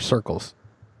among our circles.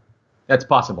 That's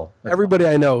possible. Everybody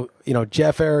I know,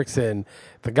 Jeff Erickson,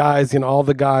 the guys, all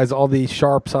the guys, all the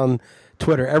sharps on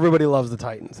Twitter, everybody loves the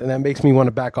Titans, and that makes me want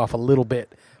to back off a little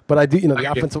bit. But I do, the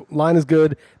offensive line is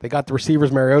good. They got the receivers.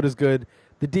 Mariota's good.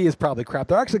 The D is probably crap.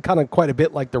 They're actually kind of quite a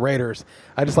bit like the Raiders.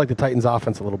 I just like the Titans'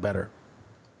 offense a little better.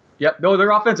 Yep. No,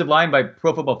 their offensive line by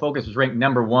Pro Football Focus was ranked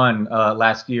number 1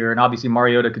 last year, and obviously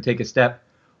Mariota could take a step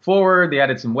forward. They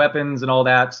added some weapons and all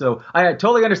that. So I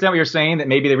totally understand what you're saying, that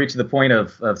maybe they reached the point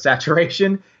of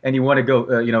saturation and you want to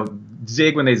go,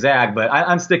 zig when they zag, but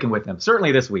I'm sticking with them,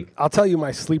 certainly this week. I'll tell you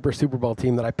my sleeper Super Bowl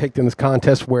team that I picked in this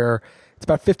contest, where it's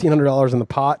about $1,500 in the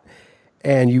pot,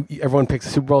 and everyone picks a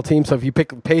Super Bowl team. So if you pick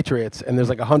the Patriots and there's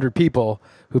like 100 people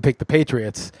who pick the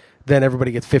Patriots, then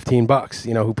everybody gets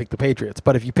 $15, who picked the Patriots.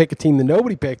 But if you pick a team that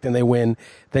nobody picked and they win,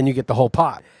 then you get the whole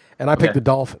pot. And I picked the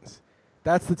Dolphins.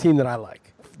 That's the team that I like.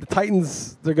 The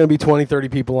Titans, they're going to be 20, 30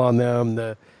 people on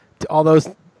them. All those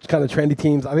kind of trendy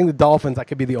teams. I think the Dolphins, I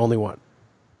could be the only one.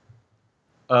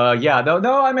 Yeah,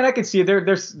 no. I mean, I can see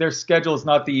their schedule is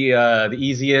not the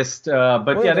easiest, but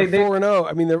well, yeah, they're 4-0.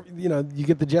 I mean, you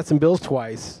get the Jets and Bills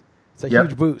twice. It's a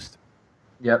huge boost.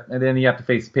 Yep, and then you have to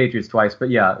face the Patriots twice.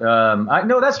 But yeah, I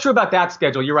know that's true about that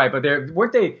schedule. You're right, but they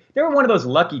were one of those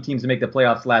lucky teams to make the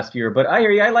playoffs last year. But I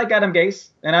hear you. I like Adam Gase,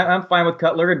 and I'm fine with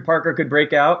Cutler, and Parker could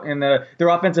break out, and their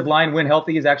offensive line, when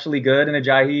healthy, is actually good. And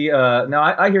Ajayi, no,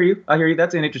 I hear you. I hear you.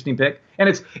 That's an interesting pick, and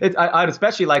I'd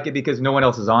especially like it because no one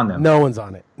else is on them. No one's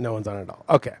on it. No one's on it at all.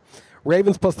 Okay,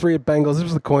 Ravens plus 3 at Bengals. This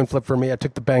was a coin flip for me. I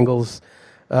took the Bengals.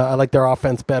 I like their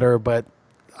offense better, but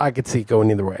I could see it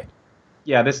going either way.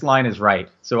 Yeah, this line is right.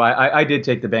 So I did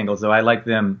take the Bengals, though. I like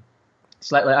them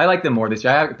slightly. I like them more this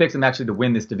year. I picked them actually to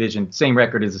win this division. Same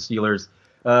record as the Steelers.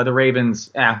 The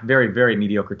Ravens, very, very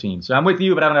mediocre team. So I'm with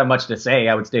you, but I don't have much to say.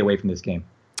 I would stay away from this game.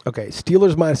 Okay,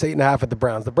 Steelers minus 8.5 at the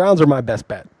Browns. The Browns are my best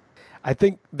bet. I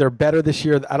think they're better this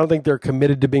year. I don't think they're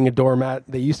committed to being a doormat.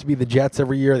 They used to be the Jets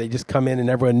every year. They just come in and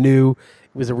everyone knew it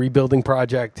was a rebuilding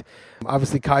project.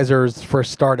 Obviously, Kaiser's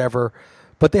first start ever.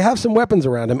 But they have some weapons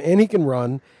around him, and he can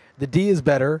run. The D is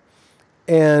better,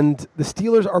 and the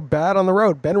Steelers are bad on the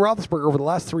road. Ben Roethlisberger over the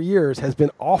last 3 years has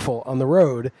been awful on the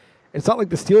road. It's not like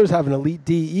the Steelers have an elite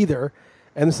D either,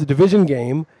 and this is a division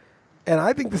game, and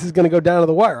I think this is going to go down to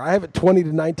the wire. I have it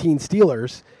 20-19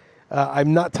 Steelers.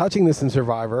 I'm not touching this in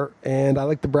Survivor, and I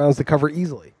like the Browns to cover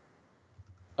easily.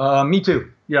 Me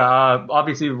too. Yeah,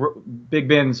 obviously Big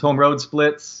Ben's home road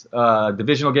splits,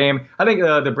 divisional game. I think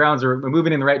the Browns are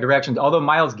moving in the right direction, although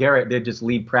Myles Garrett did just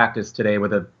leave practice today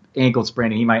with a ankle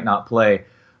sprain, and he might not play.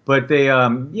 But they,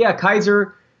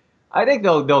 Kaiser, I think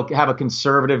they'll have a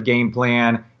conservative game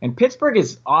plan. And Pittsburgh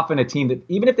is often a team that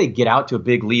even if they get out to a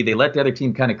big lead, they let the other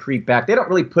team kind of creep back. They don't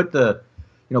really put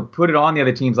it on the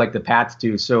other teams like the Pats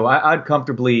do. So I'd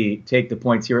comfortably take the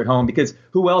points here at home because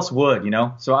who else would,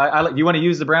 So do you want to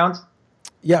use the Browns?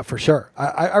 Yeah, for sure.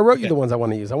 I wrote you the ones I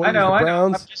want to use. I want to use the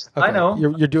Browns. I know.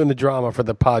 You're doing the drama for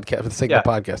the podcast, for the sake of the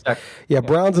podcast. Exactly. Yeah,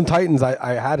 Browns and Titans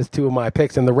I had as 2 of my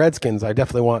picks, and the Redskins I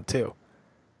definitely want too.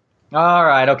 All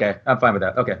right, okay. I'm fine with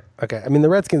that. Okay. I mean, the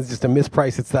Redskins is just a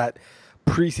misprice. It's that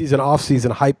preseason, off-season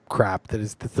hype crap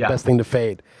that's the best thing to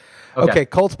fade. Okay,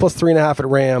 Colts plus 3.5 at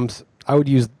Rams. I would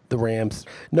use the Rams.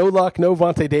 No luck, no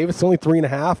Vontae Davis. It's only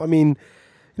 3.5. I mean,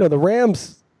 the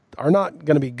Rams are not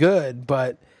going to be good,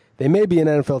 but they may be an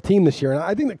NFL team this year. And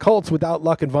I think the Colts, without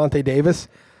luck and Vontae Davis,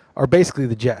 are basically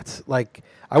the Jets. Like,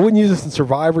 I wouldn't use this in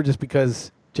Survivor just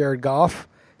because Jared Goff.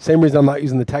 Same reason I'm not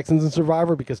using the Texans in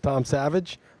Survivor because Tom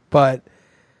Savage. But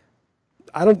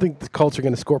I don't think the Colts are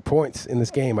going to score points in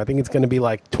this game. I think it's going to be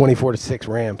like 24-6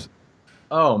 Rams.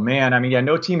 Oh man, I mean, yeah,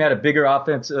 no team had a bigger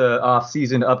offense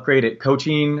off-season upgrade at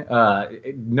coaching.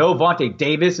 No Vontae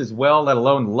Davis as well, let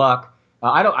alone Luck.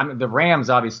 I mean, the Rams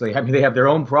obviously. I mean, they have their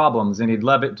own problems, and he'd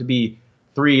love it to be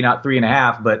 3, not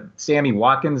 3.5. But Sammy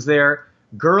Watkins there,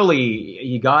 Gurley,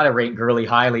 you gotta rate Gurley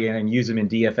highly and use him in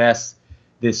DFS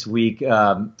this week.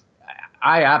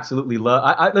 I absolutely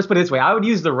love. Let's put it this way: I would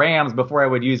use the Rams before I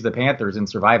would use the Panthers in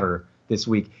Survivor this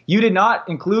week. You did not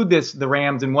include the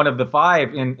Rams in one of the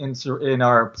 5 in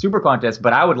our Super Contest,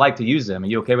 but I would like to use them. Are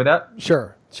you okay with that?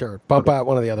 Sure. Bump out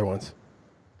one of the other ones.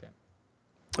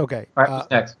 Okay. All right.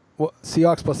 What's next? Well,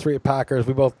 Seahawks +3 at Packers.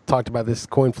 We both talked about this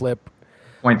coin flip.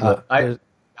 I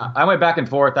went back and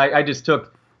forth. I just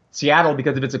took Seattle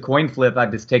because if it's a coin flip,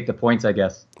 I'd just take the points, I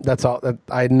guess. That's all.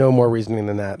 I had no more reasoning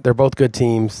than that. They're both good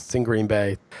teams. It's in Green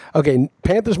Bay. Okay,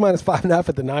 Panthers -5.5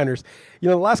 at the Niners. You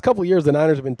know, the last couple of years, the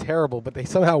Niners have been terrible, but they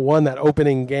somehow won that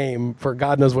opening game for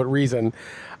God knows what reason.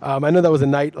 I know that was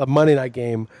a Monday night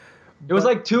game. It was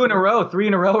like 2 in a row, 3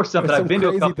 in a row or something. I've been to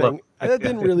a couple of. That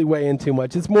didn't really weigh in too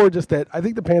much. It's more just that I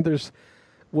think the Panthers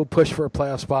will push for a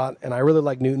playoff spot, and I really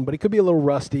like Newton, but he could be a little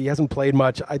rusty. He hasn't played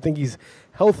much. I think he's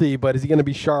healthy, but is he going to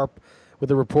be sharp with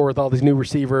the rapport with all these new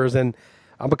receivers? And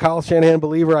I'm a Kyle Shanahan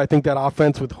believer. I think that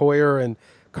offense with Hoyer and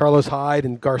Carlos Hyde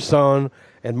and Garcon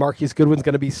and Marquise Goodwin's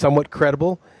going to be somewhat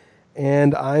credible,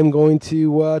 and I'm going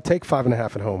to take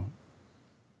 5.5 at home.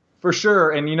 For sure,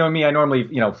 and you know me, I normally,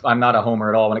 I'm not a homer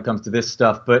at all when it comes to this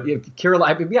stuff. But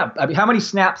Carolina, how many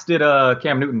snaps did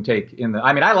Cam Newton take in the?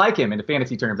 I mean, I like him in the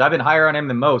fantasy terms. I've been higher on him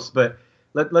than most, but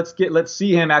let's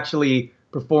see him actually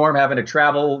perform, having to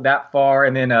travel that far,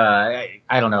 and then I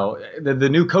don't know, the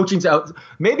new coaching's out.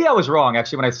 Maybe I was wrong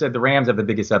actually when I said the Rams have the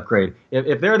biggest upgrade.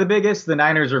 If they're the biggest, the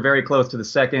Niners are very close to the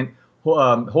second.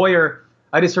 Hoyer,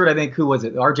 I just heard, I think, who was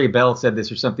it? R.J. Bell said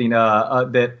this or something,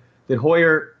 that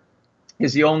Hoyer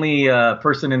is the only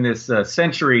person in this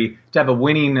century to have a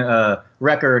winning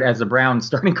record as a Browns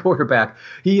starting quarterback.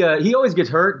 He always gets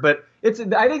hurt, but I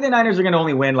think the Niners are going to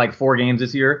only win like 4 games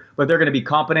this year, but they're going to be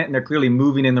competent and they're clearly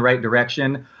moving in the right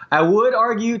direction. I would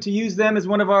argue to use them as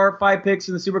one of our 5 picks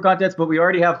in the Super Contest, but we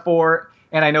already have 4,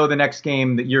 and I know the next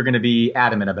game that you're going to be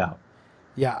adamant about.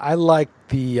 Yeah, I like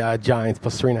the Giants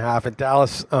 +3.5 at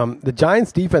Dallas. The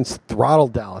Giants defense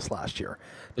throttled Dallas last year.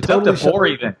 It's up to 4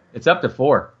 even. It's up to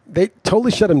 4. They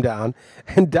totally shut him down,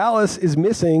 and Dallas is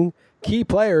missing key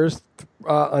players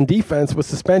on defense with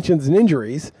suspensions and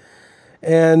injuries.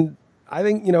 And I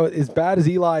think, as bad as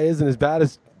Eli is and as bad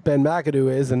as Ben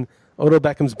McAdoo is, and Odell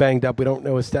Beckham's banged up, we don't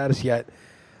know his status yet.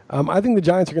 I think the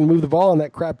Giants are going to move the ball on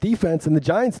that crap defense, and the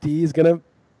Giants D is going to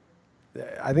 –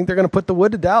 I think they're going to put the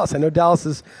wood to Dallas. I know Dallas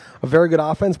is a very good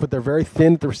offense, but they're very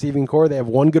thin at the receiving core. They have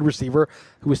one good receiver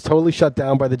who was totally shut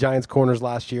down by the Giants' corners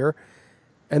last year,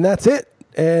 and that's it.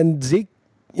 And Zeke,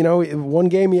 one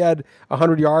game he had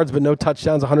 100 yards but no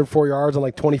touchdowns, 104 yards on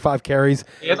like 25 carries.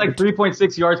 He had like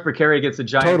 3.6 yards per carry against the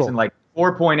Giants total. And like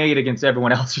 4.8 against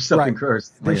everyone else or something. Right.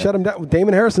 They shut him down.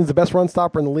 Damon Harrison's the best run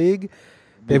stopper in the league.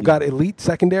 They've got elite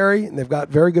secondary, and they've got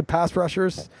very good pass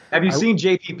rushers. Have you seen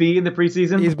JPP in the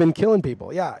preseason? He's been killing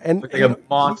people, yeah. And like a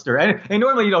monster. And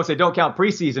normally you don't say don't count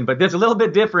preseason, but there's a little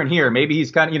bit different here. Maybe he's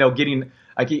kind of, getting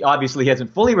like he obviously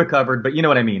hasn't fully recovered, but you know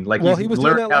what I mean. Like he was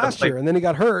doing that last year, and then he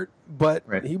got hurt, but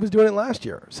he was doing it last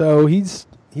year. So he's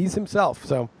himself.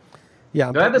 So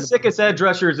yeah, they have the sickest edge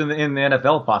rushers in the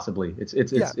NFL possibly. It's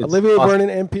Olivier Vernon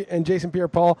and Jason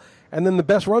Pierre-Paul, and then the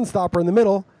best run stopper in the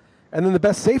middle, and then the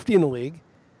best safety in the league.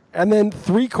 And then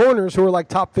 3 corners who are like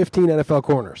top 15 NFL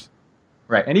corners.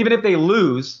 Right. And even if they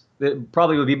lose, it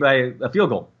probably would be by a field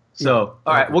goal. So,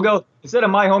 all right, we'll go. Instead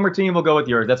of my homer team, we'll go with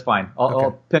yours. That's fine.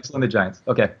 I'll pencil in the Giants.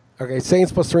 Okay. Okay,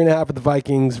 Saints +3.5 at the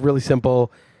Vikings. Really simple.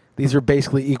 These are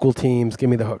basically equal teams. Give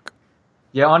me the hook.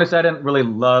 Yeah, honestly, I didn't really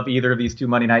love either of these 2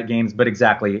 Monday night games, but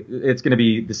exactly. It's going to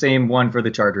be the same one for the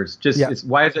Chargers.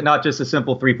 Why is it not just a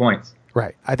simple 3 points?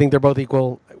 Right. I think they're both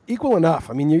equal enough.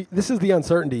 I mean, this is the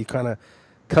uncertainty kind of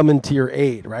coming to your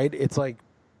aid, right? It's like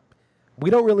we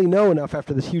don't really know enough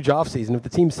after this huge offseason. If the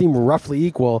teams seem roughly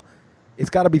equal, it's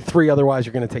got to be 3, otherwise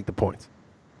you're going to take the points.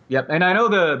 Yep, and I know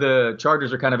the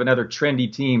Chargers are kind of another trendy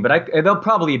team, but they'll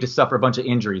probably just suffer a bunch of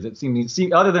injuries. It seems,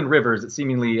 other than Rivers, it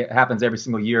seemingly happens every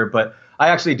single year, but I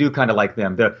actually do kind of like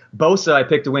them. The Bosa I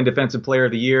picked to win Defensive Player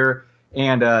of the Year,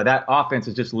 and that offense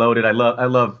is just loaded. I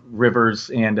love Rivers,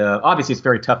 and obviously it's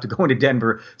very tough to go into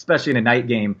Denver, especially in a night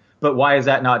game. But why is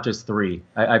that not just 3?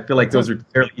 I feel like those are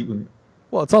fairly even.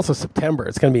 Well, it's also September.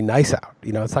 It's going to be nice out.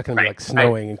 It's not going to be like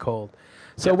snowing and cold.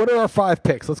 So what are our 5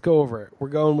 picks? Let's go over it. We're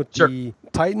going with the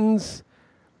Titans,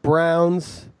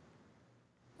 Browns,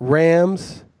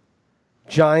 Rams,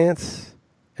 Giants,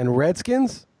 and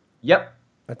Redskins. Yep.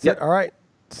 That's it. All right.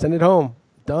 Send it home.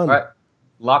 Done. All right.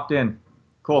 Locked in.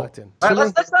 Cool. Locked in. All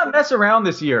right, let's not mess around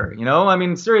this year. I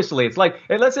mean, seriously, it's like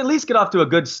let's at least get off to a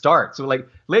good start. So like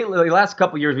lately, the last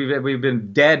couple of years, we've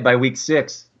been dead by week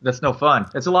 6. That's no fun.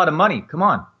 It's a lot of money. Come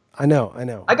on. I know.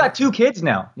 I got 2 kids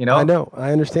now. I know.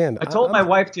 I understand. I told my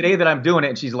wife today that I'm doing it,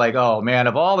 and she's like, "Oh man,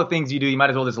 of all the things you do, you might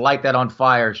as well just light that on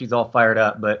fire." She's all fired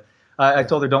up, but I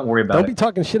told her, "Don't worry about it." Don't be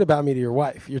talking shit about me to your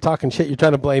wife. You're talking shit. You're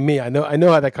trying to blame me. I know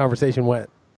how that conversation went.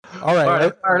 All right,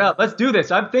 I'm fired up. Let's do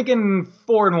this. I'm thinking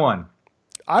 4-1.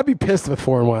 I'd be pissed with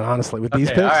 4-1, honestly, with these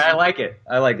picks. All right, I like it.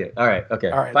 All right. Okay.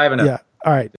 All right. 5-0. Yeah.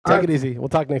 All right. Take it easy. We'll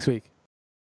talk next week.